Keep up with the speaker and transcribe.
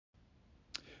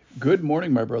Good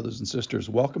morning, my brothers and sisters.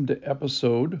 Welcome to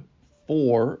episode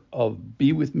 4 of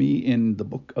Be With Me in the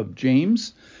book of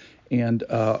James. And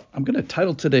I'm going to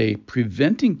title today,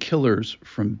 Preventing Killers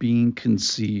from Being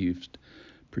Conceived.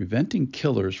 Preventing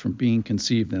Killers from Being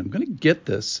Conceived. And I'm going to get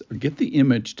the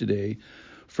image today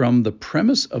from the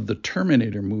premise of the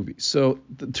Terminator movie. So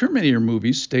the Terminator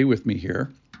movies, stay with me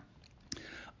here.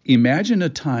 Imagine a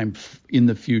time in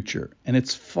the future, and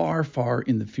it's far, far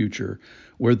in the future,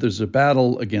 where there's a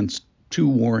battle against two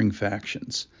warring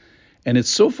factions. And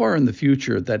it's so far in the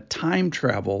future that time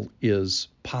travel is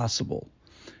possible.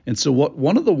 And so what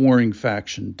one of the warring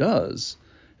faction does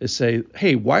is say,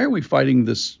 hey, why are we fighting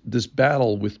this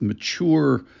battle with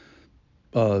mature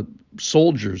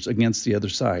soldiers against the other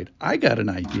side? I got an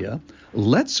idea.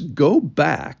 Let's go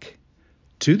back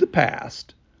to the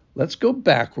past. Let's go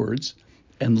backwards.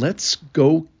 And let's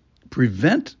go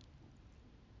prevent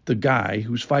the guy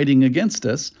who's fighting against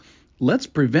us. Let's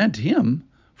prevent him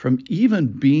from even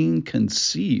being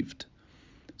conceived.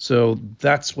 So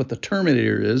that's what the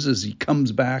Terminator is he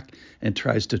comes back and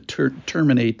tries to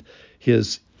terminate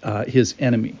his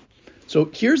enemy.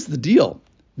 So here's the deal.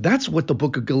 That's what the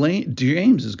book of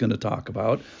James is going to talk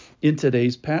about in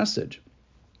today's passage.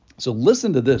 So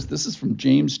listen to this. This is from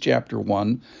James chapter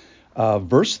 1,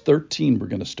 verse 13 we're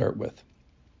going to start with.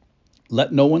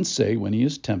 Let no one say when he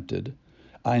is tempted,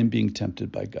 I am being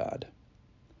tempted by God.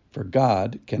 For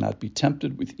God cannot be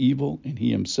tempted with evil, and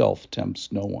he himself tempts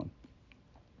no one.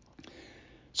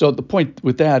 So the point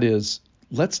with that is,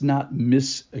 let's not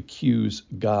misaccuse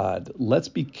God. Let's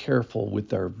be careful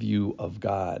with our view of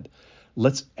God.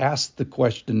 Let's ask the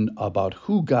question about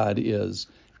who God is.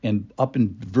 And up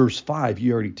in verse 5,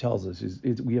 he already tells us,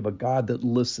 we have a God that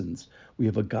listens. We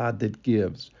have a God that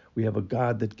gives. We have a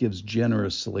God that gives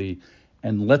generously.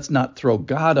 And let's not throw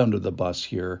God under the bus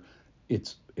here. We're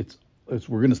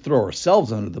going to throw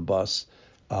ourselves under the bus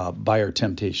by our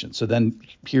temptation. So then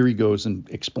here he goes and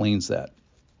explains that.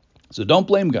 So don't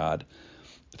blame God,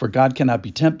 for God cannot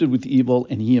be tempted with evil,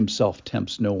 and he himself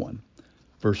tempts no one.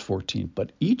 Verse 14,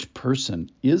 but each person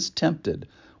is tempted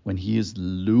when he is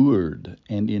lured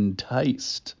and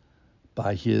enticed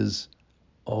by his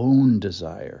own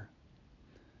desire.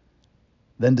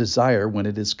 Then desire, when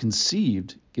it is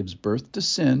conceived, gives birth to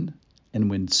sin, and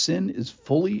when sin is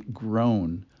fully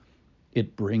grown,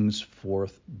 it brings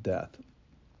forth death.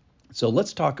 So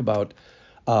let's talk about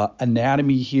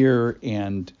anatomy here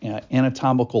and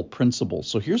anatomical principles.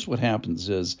 So here's what happens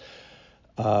is,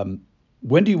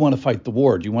 when do you want to fight the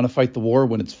war? Do you want to fight the war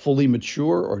when it's fully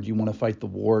mature, or do you want to fight the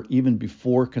war even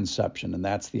before conception? And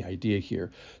that's the idea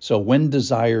here. So when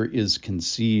desire is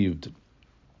conceived,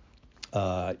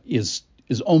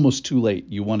 is almost too late.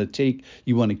 You want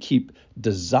to keep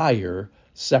desire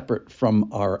separate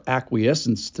from our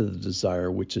acquiescence to the desire,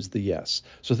 which is the yes.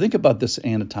 So think about this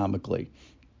anatomically.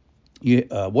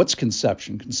 What's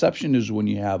conception? Conception is when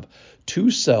you have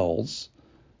two cells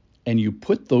and you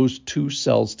put those two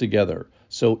cells together.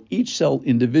 So each cell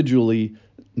individually,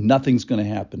 nothing's going to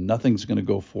happen. Nothing's going to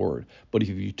go forward. But if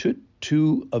you took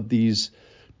two of these,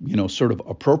 sort of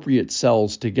appropriate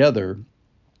cells together,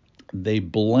 they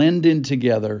blend in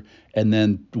together, and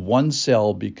then one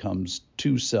cell becomes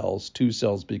two cells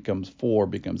becomes 4,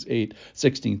 becomes 8,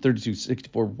 16, 32,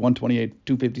 64, 128,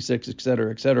 256,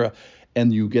 et cetera,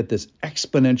 and you get this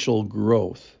exponential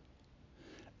growth.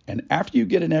 And after you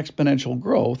get an exponential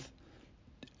growth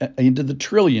into the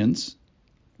trillions,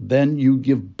 then you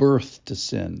give birth to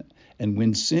sin. And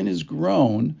when sin is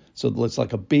grown, so it's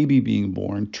like a baby being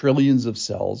born, trillions of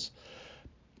cells,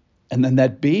 and then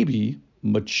that baby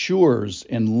matures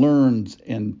and learns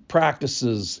and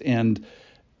practices, and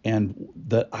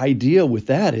the idea with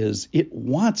that is it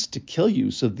wants to kill you.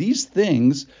 So these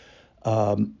things,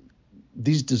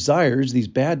 these desires, these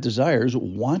bad desires,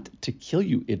 want to kill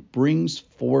you. It brings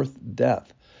forth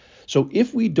death. So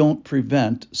if we don't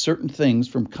prevent certain things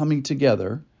from coming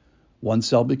together, one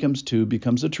cell becomes 2,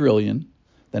 becomes a trillion,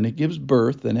 then it gives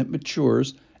birth, then it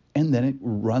matures, and then it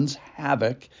runs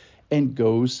havoc and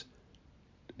goes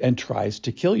and tries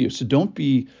to kill you. So don't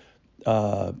be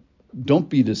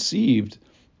deceived.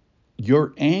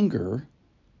 Your anger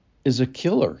is a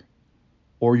killer,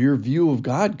 or your view of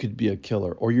God could be a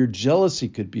killer, or your jealousy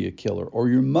could be a killer, or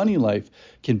your money life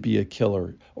can be a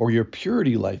killer, or your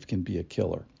purity life can be a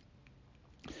killer.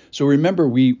 So remember,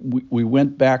 we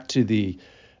went back to the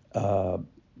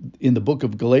in the book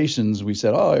of Galatians, we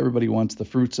said, everybody wants the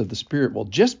fruits of the Spirit. Well,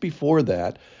 just before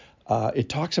that, it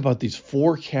talks about these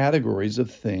 4 categories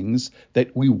of things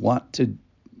that we want to,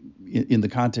 in the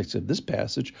context of this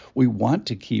passage, we want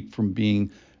to keep from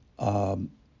being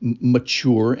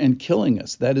mature and killing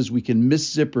us. That is, we can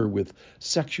miss zipper with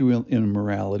sexual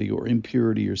immorality or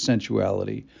impurity or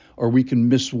sensuality, or we can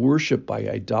miss worship by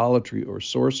idolatry or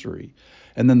sorcery.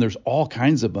 And then there's all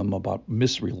kinds of them about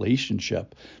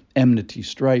misrelationship, enmity,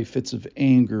 strife, fits of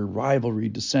anger, rivalry,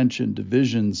 dissension,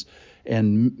 divisions,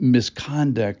 and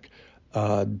misconduct,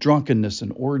 drunkenness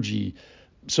and orgy.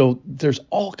 So there's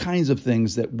all kinds of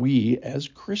things that we as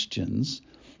Christians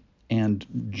and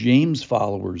James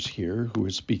followers here who are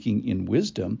speaking in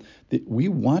wisdom, that we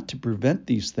want to prevent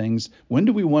these things. When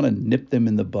do we want to nip them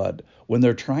in the bud? When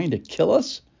they're trying to kill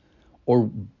us?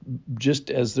 Or just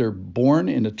as they're born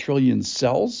in a trillion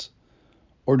cells?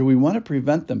 Or do we want to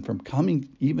prevent them from coming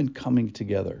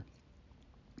together?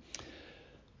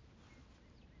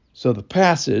 So the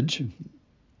passage,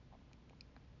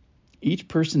 each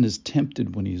person is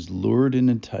tempted when he's lured and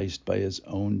enticed by his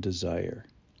own desire.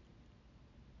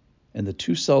 And the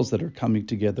two cells that are coming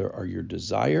together are your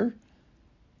desire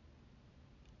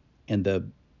and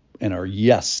our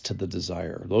yes to the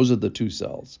desire. Those are the two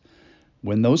cells.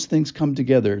 When those things come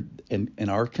together and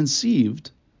are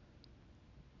conceived,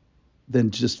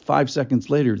 then just 5 seconds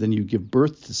later, then you give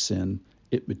birth to sin.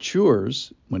 It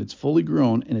matures when it's fully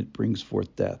grown and it brings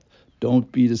forth death. Don't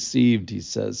be deceived, he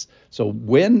says. So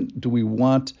when do we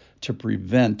want to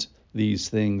prevent these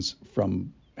things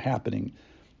from happening?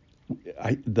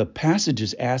 The passage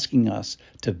is asking us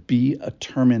to be a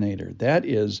terminator. That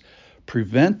is,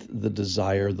 prevent the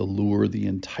desire, the lure, the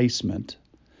enticement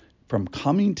from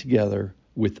coming together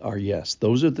with our yes.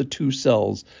 Those are the two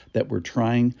cells that we're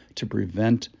trying to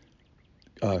prevent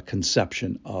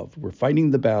conception of. We're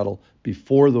fighting the battle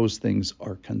before those things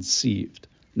are conceived.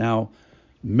 Now,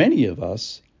 many of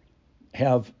us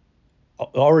have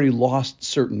already lost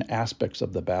certain aspects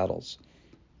of the battles.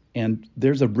 And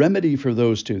there's a remedy for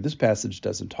those two. This passage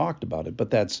doesn't talk about it,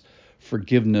 but that's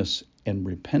forgiveness and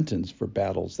repentance for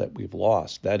battles that we've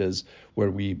lost. That is where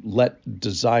we let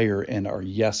desire and our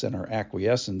yes and our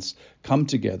acquiescence come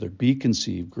together, be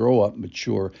conceived, grow up,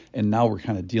 mature, and now we're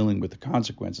kind of dealing with the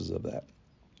consequences of that.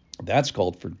 That's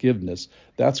called forgiveness.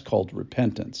 That's called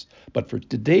repentance. But for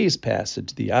today's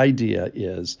passage, the idea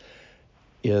is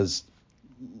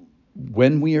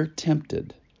when we are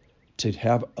tempted to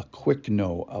have a quick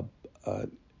no,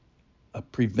 a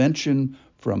prevention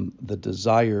from the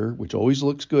desire, which always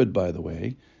looks good, by the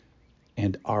way,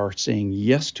 and are saying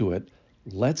yes to it,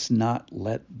 let's not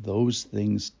let those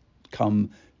things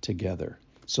come together.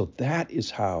 So that is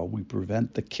how we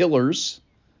prevent the killers,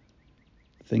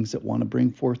 things that want to bring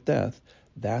forth death.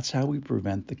 That's how we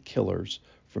prevent the killers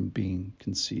from being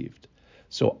conceived.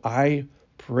 So I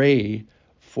pray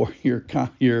for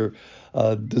your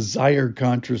desire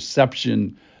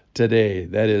contraception today.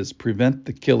 That is, prevent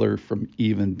the killer from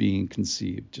even being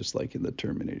conceived, just like in the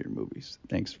Terminator movies.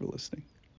 Thanks for listening.